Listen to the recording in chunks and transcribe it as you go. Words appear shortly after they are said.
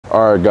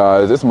All right,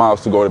 guys, it's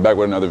Miles to go back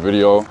with another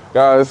video.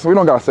 Guys, we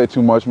don't gotta say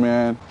too much,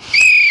 man.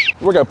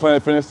 We're at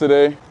Planet Fitness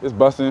today. It's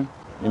busting.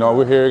 You know,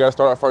 we're here. Gotta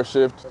start our first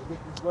shift.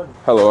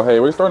 Hello, hey,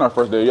 we're starting our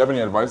first day. You have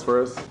any advice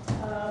for us?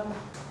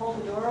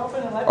 Hold the door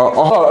open and let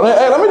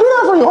Hey, let me do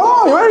that for you. Hold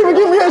on, you ain't even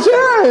give me a chance.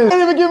 You ain't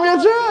even give me a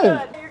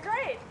chance. You're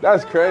great.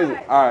 That's crazy.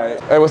 All right.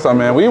 Hey, what's up,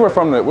 man? We're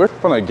from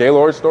the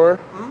Gaylord store,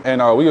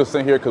 and we was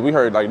sitting here because we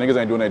heard like niggas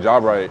ain't doing their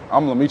job right.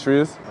 I'm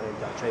Demetrius.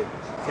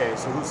 Okay,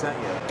 so who sent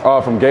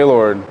you? From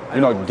Gaylord.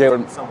 You know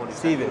Gaylord.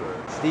 Steven,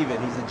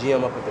 he's the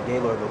GM up at the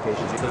Gaylord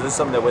location. So is this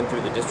something that went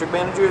through the district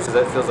managers? Because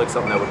that feels like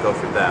something that would go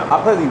through them.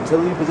 I play the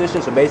utility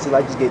position, so basically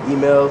I just get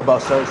emails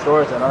about certain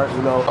stores that aren't,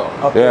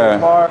 up there in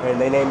the car,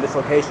 and they name this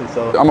location.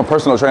 So I'm a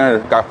personal trainer,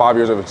 got 5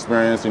 years of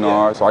experience, so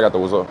I got the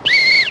what's up.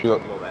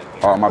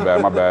 Oh, my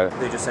bad.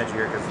 They just sent you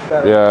here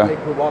because... Yeah. They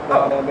could walk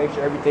around and make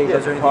sure everything's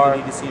Is there anything you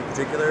need to see in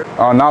particular?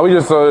 No, we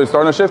just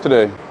starting a shift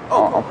today.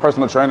 I'm a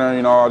personal trainer,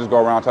 I just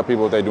go around, tell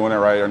people if they're doing it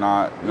right or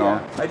not,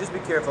 Yeah. I just be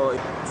careful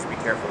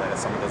that if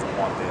someone doesn't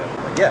want to.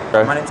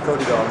 Okay. My name's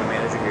Cody Go, I'm the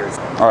manager here.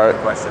 So all right.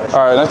 Questions. All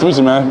right, nice to meet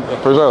you, man.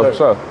 For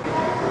sure.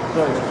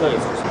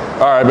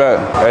 All right,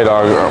 bet. Hey,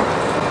 dog.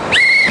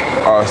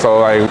 So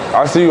like,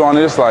 I see you on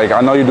this, like,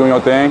 I know you're doing your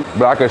thing,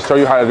 but I could show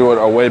you how to do it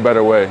a way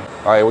better way.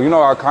 Like, well, you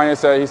know how Kanye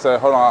said, he said,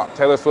 hold on,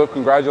 Taylor Swift,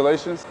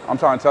 congratulations. I'm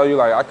trying to tell you,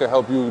 like, I could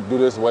help you do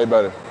this way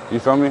better. You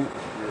feel me?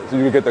 So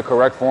you can get the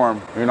correct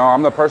form.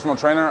 I'm the personal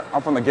trainer.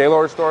 I'm from the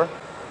Gaylord store.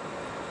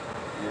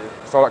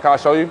 Yeah. So can I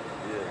show you?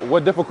 Yeah.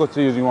 What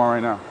difficulties you on right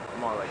now?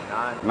 I'm on like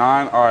 9.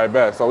 9? All right,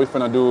 bet. So we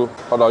finna do,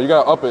 hold on, you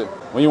gotta up it.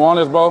 When you on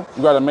this, bro,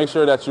 you gotta make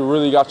sure that you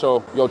really got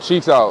your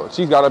cheeks out.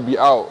 Cheeks gotta be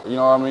out, you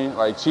know what I mean?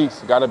 Like,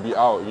 cheeks gotta be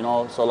out,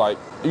 So like,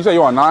 you say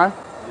you on 9?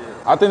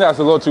 Yeah. I think that's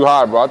a little too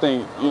high, bro. I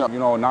think,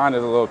 9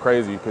 is a little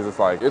crazy because it's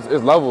like, it's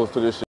levels to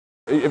this shit.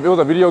 If it was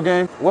a video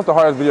game, what's the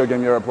hardest video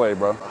game you ever played,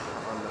 bro?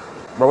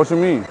 Bro, what you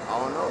mean? I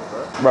don't know,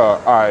 bro. Bro,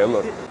 all right,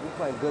 look. We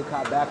playing good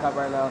cop, bad cop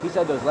right now. He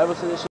said there's levels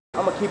to this shit.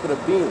 I'm gonna keep it a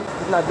beam.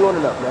 He's not doing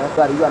enough,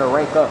 man. You gotta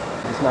rank up.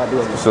 He's not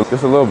doing enough.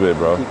 Just a little bit,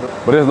 bro.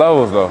 But it's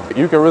levels, though.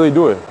 You can really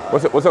do it.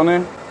 What's your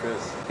name?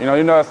 Chris. You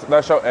know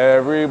that show,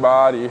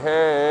 Everybody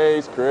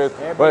Hates Chris.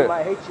 Everybody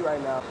might hate you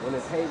right now. When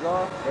it pays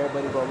off,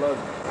 everybody gonna love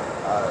you.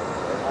 All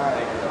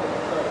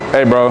right.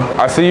 Hey, bro,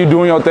 I see you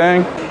doing your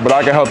thing, but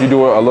I can help you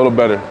do it a little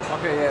better.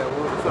 Okay, yeah,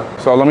 what's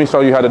up? So let me show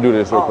you how to do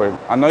this real quick.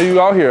 I know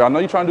you out here. I know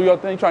you trying to do your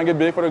thing, trying to get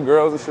big for the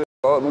girls and shit.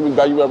 Let me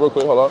back you up real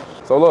quick, hold up.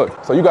 So look,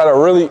 you gotta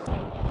really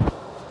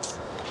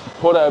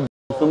pull that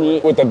for me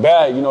with the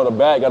bag. The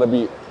bag gotta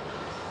be,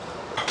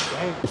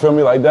 you feel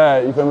me, like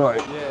that. You feel me,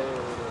 like, yeah.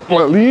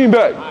 Like, lean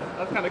back.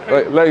 That's kind of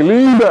crazy. Like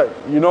lean back,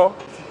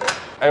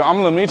 Hey,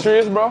 I'm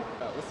Demetrius, bro.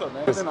 What's up,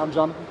 man? I'm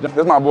Jonathan. This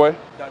is my boy.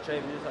 How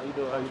you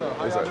doing?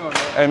 How y'all doing, man?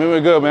 Hey, man,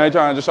 we're good, man. They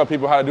trying to just show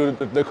people how to do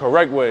it the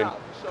correct way.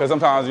 Because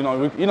sometimes, you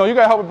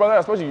gotta help a brother,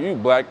 especially you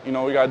black. We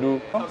gotta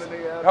do help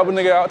a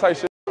nigga out type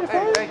shit.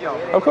 Hey, thank y'all.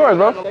 Of course,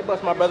 bro. Hey,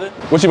 bless my brother.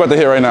 What you about to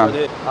hit right now?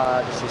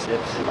 Just 2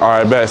 shifts. All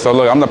right, bet. So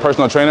look, I'm the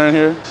personal trainer in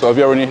here. So if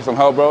you ever need some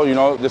help, bro,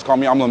 just call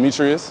me. I'm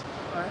Demetrius.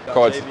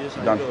 Coach.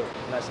 Done.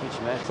 Nice to meet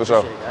you, man. For sure.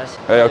 Appreciate it, guys.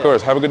 Hey, of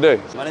course. Have a good day.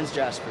 My name's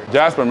Jasper.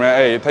 Jasper, man.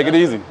 Hey, take it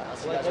easy.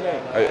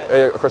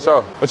 Hey, for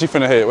sure. What you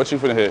finna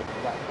hit?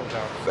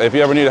 Hey, if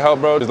you ever need help,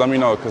 bro, just let me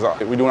know, because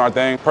we doing our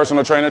thing.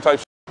 Personal trainer type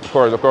shit. Of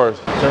course.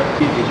 Sir,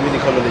 did you really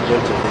come to the gym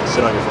to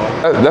sit on your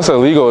phone? That's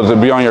illegal to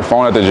be on your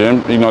phone at the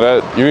gym. You know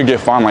that? You could get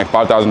fined like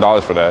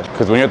 $5,000 for that.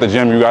 Because when you're at the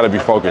gym, you gotta be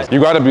focused. You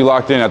gotta be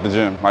locked in at the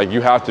gym. Like,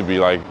 you have to be.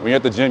 Like, when you're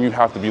at the gym, you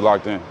have to be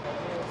locked in.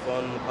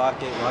 Phone in the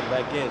pocket, lock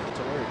back in, get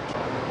to work.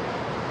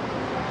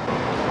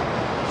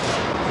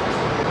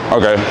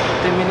 Okay.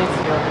 10 minutes,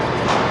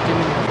 10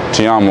 minutes.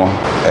 Ti amo.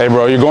 Hey,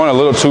 bro, you're going a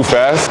little too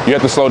fast. You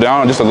have to slow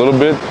down just a little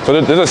bit.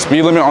 So there's a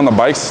speed limit on the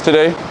bikes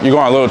today. You're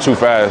going a little too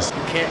fast.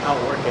 You can't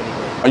outwork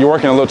anything. You're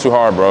working a little too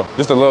hard, bro.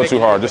 Just a little too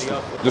hard. Just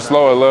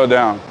slow it a little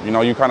down.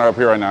 You kind of up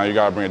here right now. You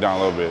gotta bring it down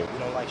a little bit. You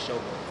don't like show.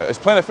 It's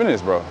Planet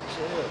Fitness, bro.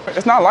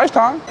 It's not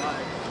Lifetime.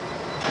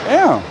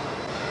 Damn.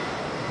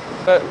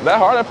 That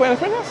hard at Planet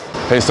Fitness?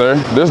 Hey, sir.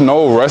 There's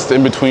no rest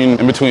in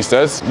between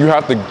sets. You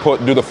have to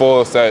do the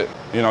full set.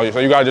 So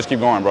you gotta just keep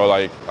going, bro.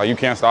 Like you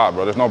can't stop,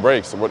 bro. There's no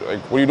breaks. What are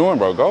you doing,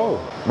 bro?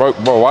 Go, bro.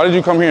 Why did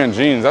you come here in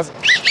jeans? I'm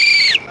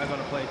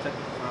gonna play technical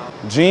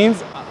round.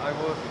 Jeans? I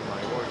work in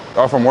my work.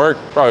 Oh, from work,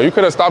 bro. You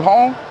could have stopped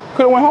home.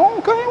 Could have went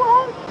home.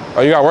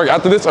 Oh, you got work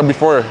after this or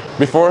before?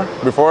 Before?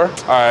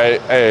 All right.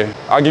 Hey,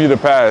 I'll give you the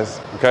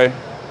pass. Okay.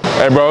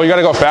 Hey, bro. You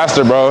gotta go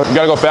faster, bro. You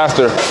gotta go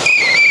faster.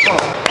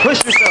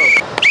 Push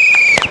yourself.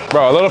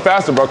 Bro, a little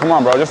faster, bro. Come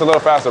on, bro. Just a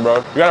little faster, bro.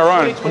 You gotta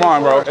run. Come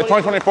on, bro. It's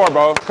 2024,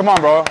 bro. Come on,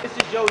 bro. This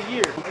is your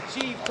year.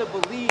 Achieve to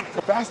believe.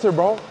 Faster,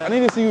 bro. I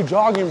need to see you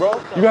jogging, bro.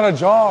 You gotta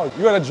jog.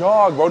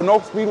 bro.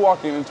 No speed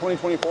walking in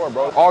 2024,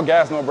 bro. All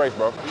gas, no brakes,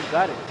 bro. You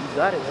got it,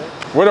 man.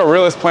 We're the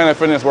realest Planet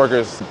Fitness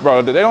workers.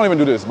 Bro, they don't even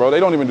do this, bro. They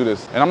don't even do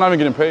this. And I'm not even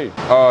getting paid.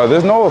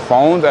 There's no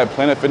phones at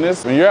Planet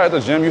Fitness. When you're at the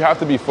gym, you have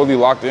to be fully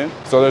locked in.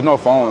 So there's no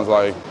phones.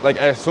 Like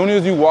as soon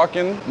as you walk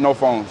in, no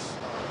phones.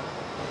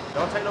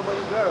 Don't take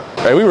nobody's girl.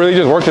 Hey, we really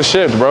just worked a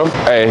shift, bro.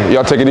 Hey,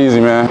 y'all take it easy,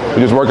 man.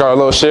 We just work out a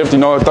little shift, a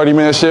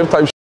 30-minute shift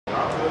type shit.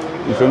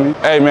 feel me?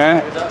 Hey,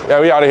 man. Yeah,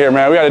 we out of here,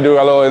 man. We got to do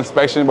a little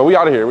inspection, but we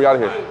out of here. We out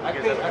of here. I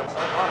think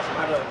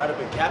I'd have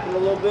been capping a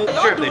little bit.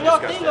 Sure, if they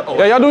discussed it.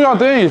 Yeah, y'all doing y'all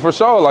thing for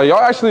sure. Like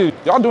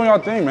y'all doing y'all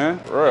thing, man.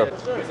 For real.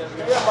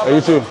 Hey,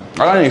 you too.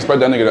 I didn't expect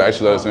that nigga to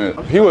actually let us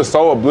in. He was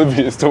so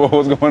oblivious to what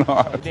was going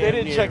on. They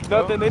didn't check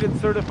nothing. They didn't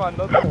certify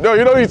nothing. No,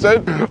 you know what he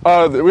said?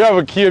 We have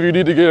a key if you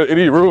need to get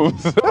any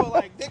rooms.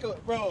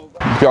 Bro.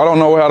 If y'all don't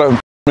know how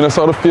the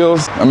Minnesota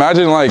feels,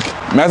 imagine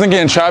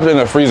getting trapped in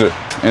a freezer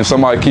and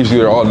somebody keeps you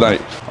there all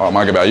night. Oh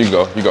my God, you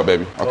go,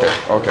 baby.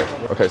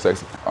 Okay,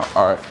 sexy.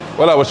 All right.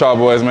 What up with y'all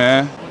boys,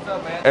 man? What's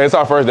up, man? Hey, it's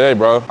our first day,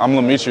 bro. I'm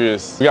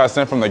Demetrius. We got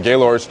sent from the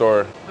Gaylord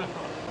store.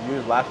 You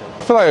was laughing. I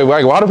feel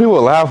like why do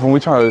people laugh when we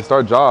try to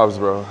start jobs,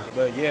 bro?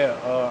 But yeah,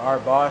 our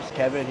boss,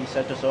 Kevin, he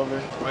sent us over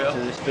to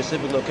this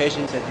specific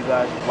location, said you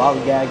guys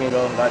lollygagging,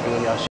 not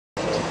doing y'all shit.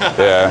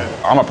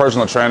 Yeah, I'm a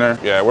personal trainer.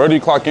 Yeah, where do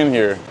you clock in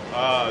here?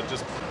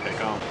 Just pick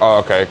on. Oh,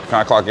 okay. Can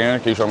I clock in?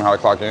 Can you show me how to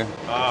clock in?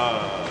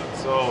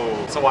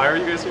 So why are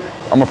you guys here?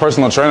 I'm a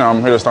personal trainer.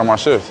 I'm here to start my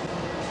shift.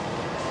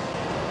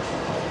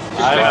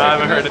 I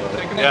haven't heard it.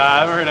 Yeah, I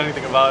haven't heard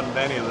anything about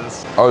any of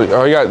this. Oh,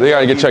 they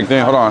gotta get checked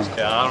in. Hold on.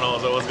 Yeah, I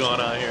don't know what's going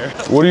on here.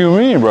 What do you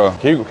mean, bro?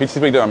 Can you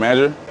speak to a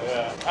manager?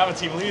 Yeah, I'm a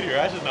team leader.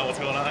 I should know what's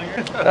going on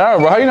here. Yeah,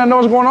 bro. How you not know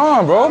what's going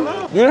on, bro? You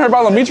didn't hear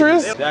about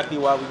Demetrius? Exactly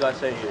why we got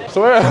sent here.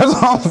 So yeah, that's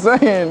what I'm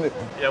saying.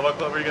 Yeah, what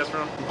club are you guys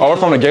from? Oh, we're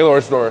from the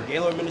Gaylord store.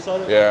 Gaylord,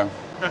 Minnesota? Yeah.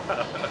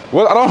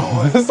 Well, I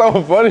don't. It's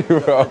so funny,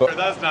 bro.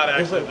 That's not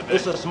actually the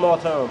It's a small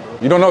town, bro.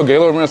 You don't know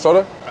Gaylord,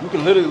 Minnesota? You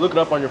can literally look it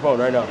up on your phone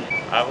right now.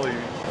 I believe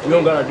you. You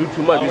don't gotta do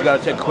too much. You just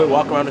gotta take a quick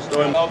walk around the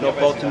store. No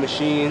faulty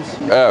machines.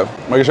 Yeah,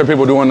 making sure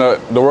people doing the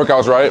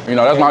workouts right. You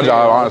know, that's my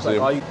job, honestly.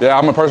 Yeah,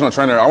 I'm a personal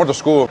trainer. I went to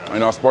school,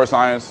 sports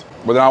science.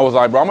 But then I was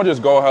like, bro, I'm gonna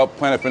just go help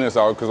Planet Fitness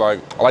out because I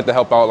like to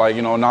help out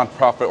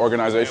non-profit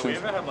organizations.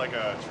 Yeah, we haven't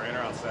had a trainer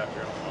on staff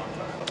here in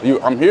a long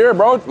time. I'm here,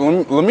 bro.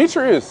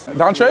 Demetrius,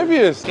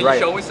 Dontrevious. Can you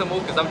show me some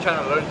moves? Because I'm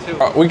trying to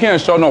learn too. We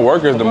can't show no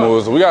workers the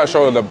moves. We gotta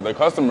show the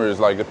customers,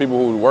 the people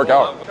who work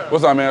out.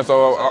 What's up, man?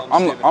 So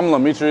I'm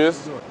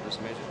Demetrius.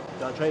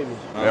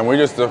 And we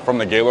just from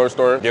the Gaylord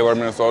store, Gaylord,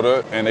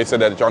 Minnesota, and they said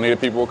that y'all needed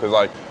people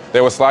because they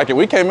was slacking.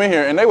 We came in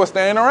here and they was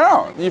staying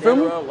around. You feel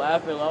me?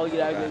 Laughing,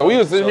 We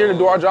was in here to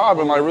do our job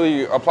and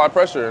really apply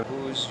pressure.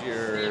 Who's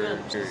your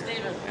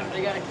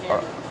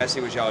I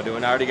see what y'all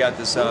doing. I already got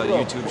this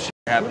YouTube shit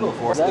happened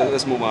before.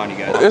 Let's move on, you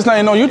guys. This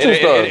ain't no YouTube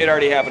stuff. It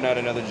already happened at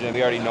another gym.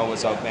 We already know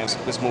what's up, man.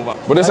 Let's move on.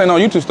 But this ain't no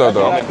YouTube stuff,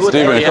 though.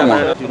 Steven, come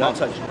on. Do not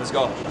touch it. Let's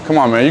go. Come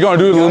on, man. You gonna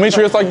do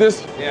Demetrius like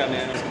this? Yeah,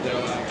 man. Let's get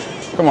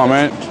that. Come on,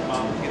 man.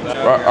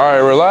 All right,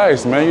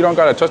 relax, man. You don't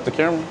gotta touch the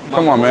camera.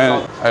 Come on,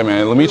 man. Hey,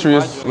 man.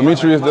 Demetrius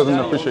doesn't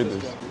appreciate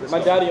this. My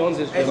daddy owns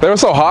this gym. They were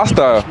so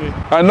hostile.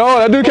 I know,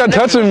 that dude kept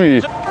touching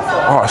me.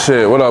 Oh,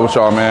 shit. What up with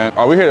y'all, man?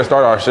 Are we here to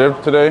start our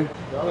shift today?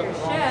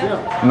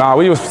 Nah,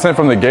 we was sent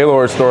from the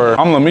Gaylord store.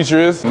 I'm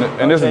Demetrius,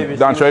 and this is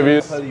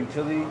Dontrevious.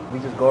 Utility. We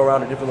just go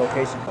around to different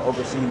locations,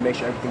 oversee, make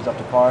sure everything's up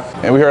to par.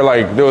 And we heard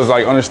there was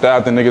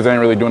understaffed and niggas ain't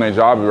really doing their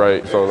job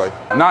right. So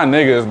not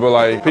niggas,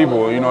 but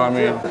people, you know what I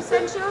mean?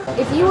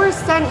 If you were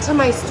sent to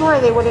my store,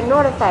 they would have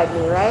notified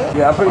me, right?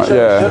 Yeah, I'm pretty sure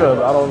yeah. they should have.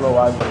 I don't know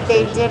why.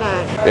 They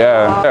didn't.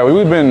 Yeah,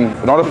 we've been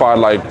notified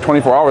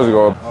 24 hours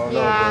ago.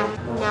 Yeah,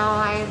 no,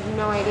 I have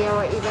no idea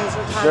what you guys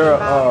are talking They're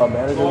about.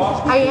 manager.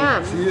 I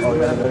am.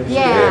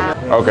 Yeah.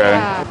 Okay.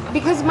 Yeah.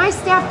 Because my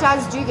staff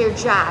does do their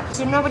job,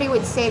 so nobody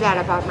would say that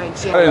about my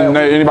gym. I didn't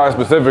name anybody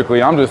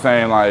specifically. I'm just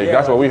saying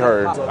that's what we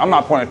heard. I'm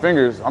not pointing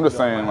fingers. I'm just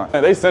saying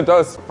they sent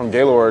us from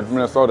Gaylord,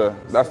 Minnesota.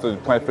 That's the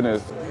Planet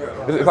Fitness.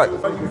 It's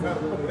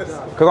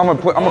because I'm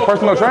a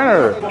personal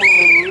trainer.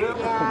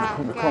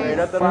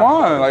 Come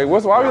on, why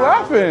are we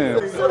laughing?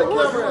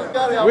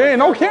 We ain't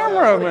no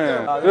camera,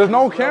 man. There's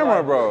no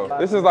camera, bro.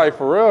 This is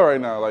for real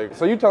right now.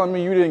 So you telling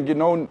me you didn't get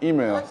no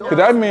email? Because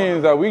that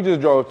means that we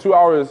just drove 2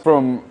 hours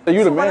from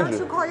you, the Why don't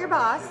manager. you call your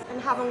boss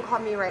and have him call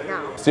me right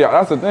now? See,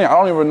 that's the thing. I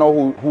don't even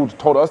know who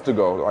told us to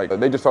go.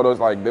 They just told us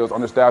they was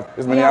understaffed.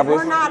 It's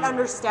Minneapolis. We're not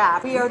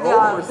understaffed. We are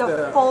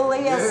the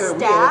fulliest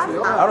staff.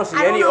 I don't see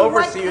any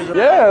overseers.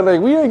 Yeah,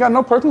 we ain't got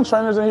no personal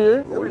trainers in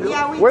here.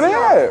 Yeah, we Where do. they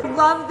at?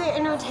 Love the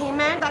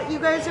entertainment that you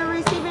guys are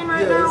receiving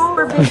right now.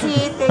 We're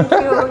busy. Thank you.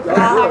 Y'all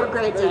have a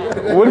great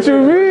day. What you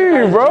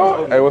mean,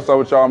 bro? Hey, what's up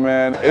with y'all,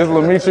 man? It's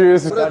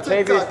Demetrius.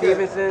 Dontrevious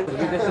Stevenson.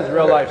 This is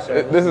real life,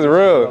 sir. This is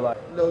real.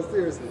 No,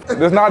 seriously. This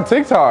is not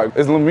TikTok.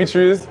 It's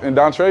Demetrius and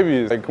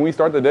Dontrevious. Can we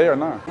start the day or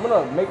not? I'm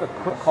gonna make a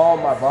quick call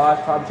to my boss.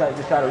 Probably try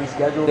to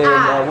reschedule.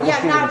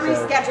 Yeah, not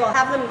reschedule.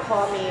 Have them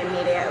call me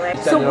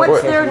immediately. So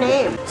what's their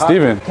name?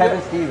 Steven.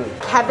 Kevin Steven.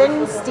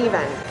 Kevin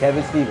Steven.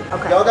 Kevin Steven.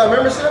 Okay. Y'all got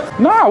membership?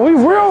 Nah, we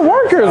real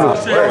workers. Y'all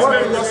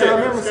said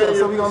membership,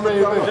 so we gonna make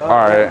it up. All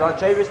right.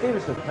 Dontrevious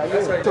Stevenson.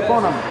 What's your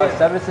phone number?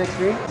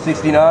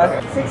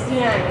 763-69.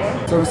 69,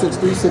 eh?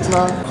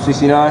 763-69.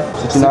 69.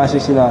 69.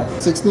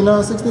 69.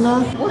 69,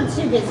 69. We're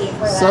too busy for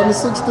that.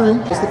 763.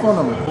 What's the phone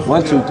number?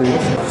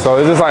 123. So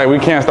is this we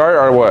can't start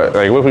or what?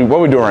 What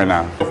we doing right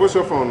now? What's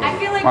your phone number? I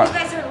feel like you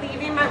guys are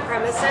leaving my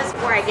premises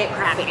before I get get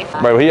crabby.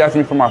 But he asked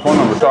me for my phone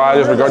number, so I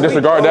just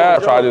disregard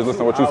that. Or try to just listen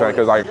to what you saying,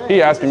 because like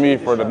he asking me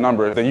for the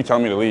number, then you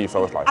telling me to leave,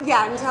 so it's like.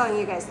 Yeah, I'm telling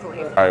you guys to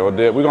leave. All right, well,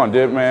 dip. We gonna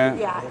dip, man.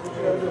 Yeah.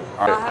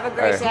 All right. Have a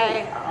great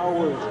day.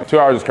 2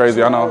 hours is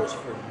crazy, I know.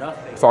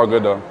 It's all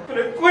good though.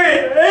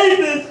 Quit! I hate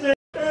this shit!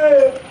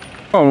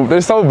 Oh,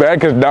 it's so bad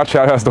because now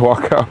Chad has to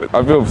walk out.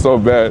 I feel so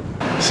bad.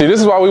 See, this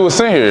is why we was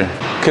sitting here,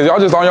 because y'all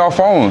just on y'all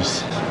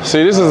phones.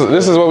 See, this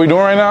is what we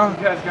doing right now?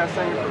 You guys got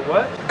sent here for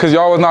what? Because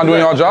y'all was not doing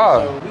y'all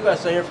job. So we got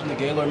sent here from the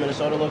Gaylord,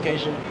 Minnesota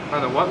location.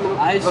 On the what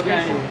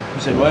location? You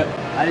said what?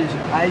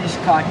 I just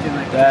clocked in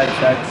like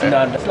that's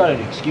not an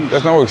excuse.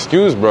 That's no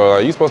excuse, bro.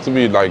 Like, you supposed to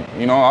be like,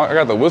 you know, I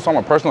got the whistle.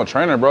 I'm a personal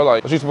trainer, bro.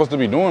 Like, what you supposed to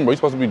be doing, bro? You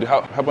supposed to be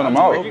helping them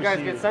out. Where'd you guys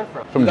get sent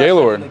from? From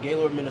Gaylord. From the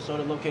Gaylord,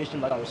 Minnesota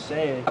location, like I was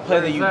saying. I play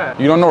the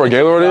You don't know where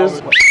Gaylord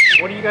is?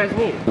 What do you guys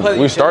need?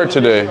 We start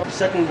today. The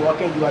second you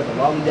walk in, you like the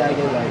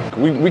lollygagging,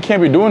 like. We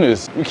can't be doing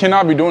this. We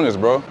cannot be doing this,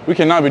 bro. We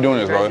cannot be doing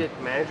this, bro. You guys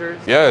get managers?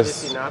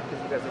 Yes. Not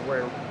because you guys are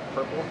wearing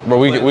purple? But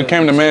we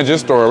came to manage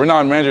this store. We're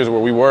not managers where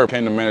we were.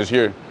 Came to manage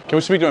here. Can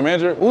we speak to a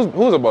manager?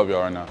 Who's above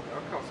y'all right now?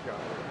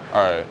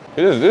 All right.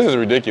 This is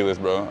ridiculous,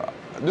 bro.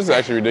 This is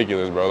actually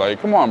ridiculous, bro. Like,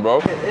 come on, bro.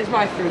 It's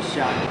my first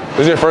job.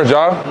 This is your first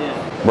job?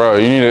 Yeah. Bro,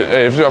 you need to,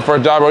 hey, if it's your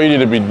first job, bro, you need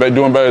to be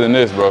doing better than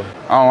this, bro.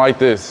 I don't like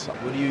this.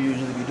 What do you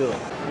usually be doing?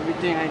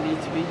 Everything I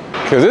need to be.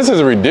 Cause this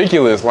is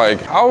ridiculous.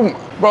 Like,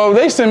 bro,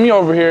 they send me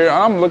over here and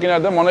I'm looking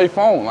at them on their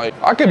phone. Like,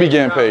 I could be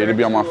getting paid to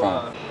be on my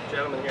phone.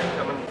 Gentlemen here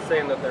coming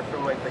saying that they're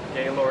from like the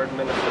Gaylord,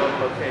 Minnesota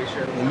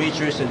location.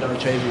 Demetrius and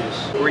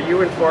Dontravius. Were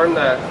you informed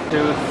that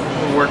dudes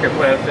who work at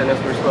Planet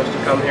Fitness were supposed to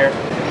come here?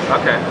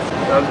 Okay,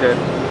 sounds good.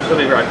 She'll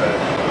be right back.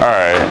 All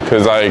right,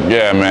 cause like,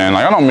 yeah, man,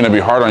 like I don't mean to be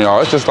hard on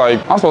y'all. It's just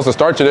like I'm supposed to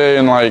start today,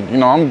 and like, you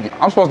know,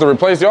 I'm supposed to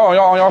replace y'all on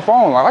y'all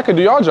phone. Like I could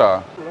do y'all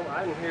job. Well,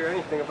 I didn't hear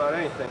anything about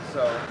anything,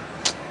 so.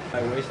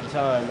 I wasted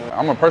time, man.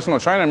 I'm a personal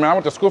trainer, man. I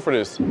went to school for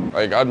this.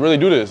 Like I'd really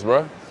do this,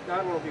 bro.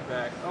 Scott will be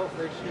back. Oh,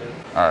 there she is.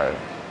 All right,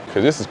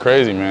 cause this is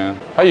crazy, man.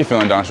 How you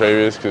feeling,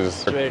 Dontravius?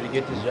 Cause ready to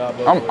get this job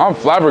over. I'm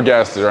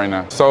flabbergasted right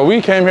now. So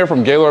we came here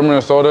from Gaylord,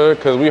 Minnesota,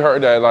 cause we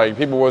heard that like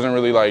people wasn't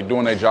really like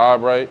doing their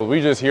job right. But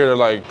we just here to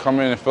like come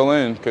in and fill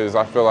in, cause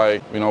I feel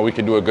like, you know, we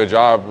could do a good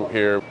job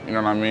here. You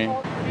know what I mean?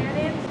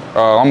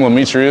 I'm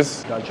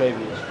Demetrius.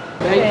 Dontravius.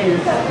 Thank you.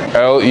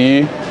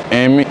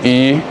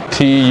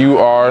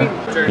 Lemeturuis.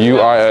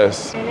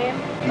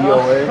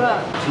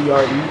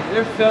 DOA-TRE.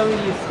 They're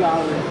filming you,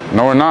 Scholar.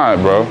 No, we're not,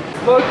 bro.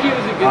 Smokey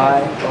was a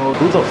good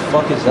Who the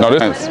fuck is that? No,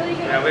 this Literally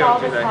Yeah, gonna we call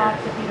don't do the that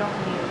cops if you don't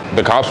leave.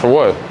 the cops for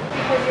what?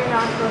 Because you're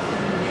not supposed to be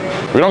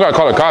here. We don't gotta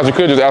call the cops. You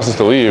could just ask us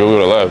to leave and we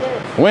would have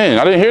left. When?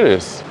 I didn't hear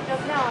this.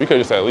 Just now. You could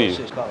just said leave.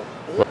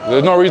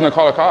 There's no reason to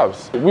call the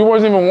cops. We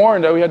wasn't even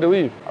warned that we had to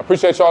leave. I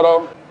appreciate y'all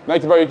though.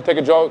 Next time you can take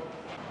a joke.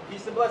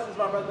 Peace and blessings,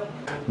 my brother.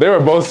 They were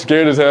both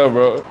scared as hell,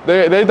 bro.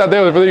 They thought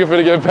they was really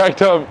gonna get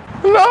packed up.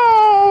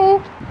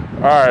 No!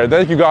 All right,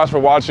 thank you guys for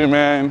watching,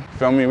 man.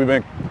 Feel me? We've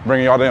been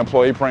bringing y'all the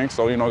employee pranks,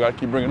 so you know, gotta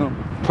keep bringing them.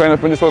 Planet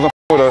Fitness wasn't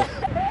with us.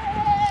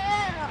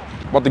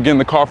 About to get in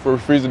the car for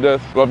freeze to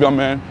death. Love y'all,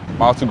 man.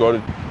 Miles to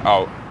go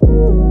out.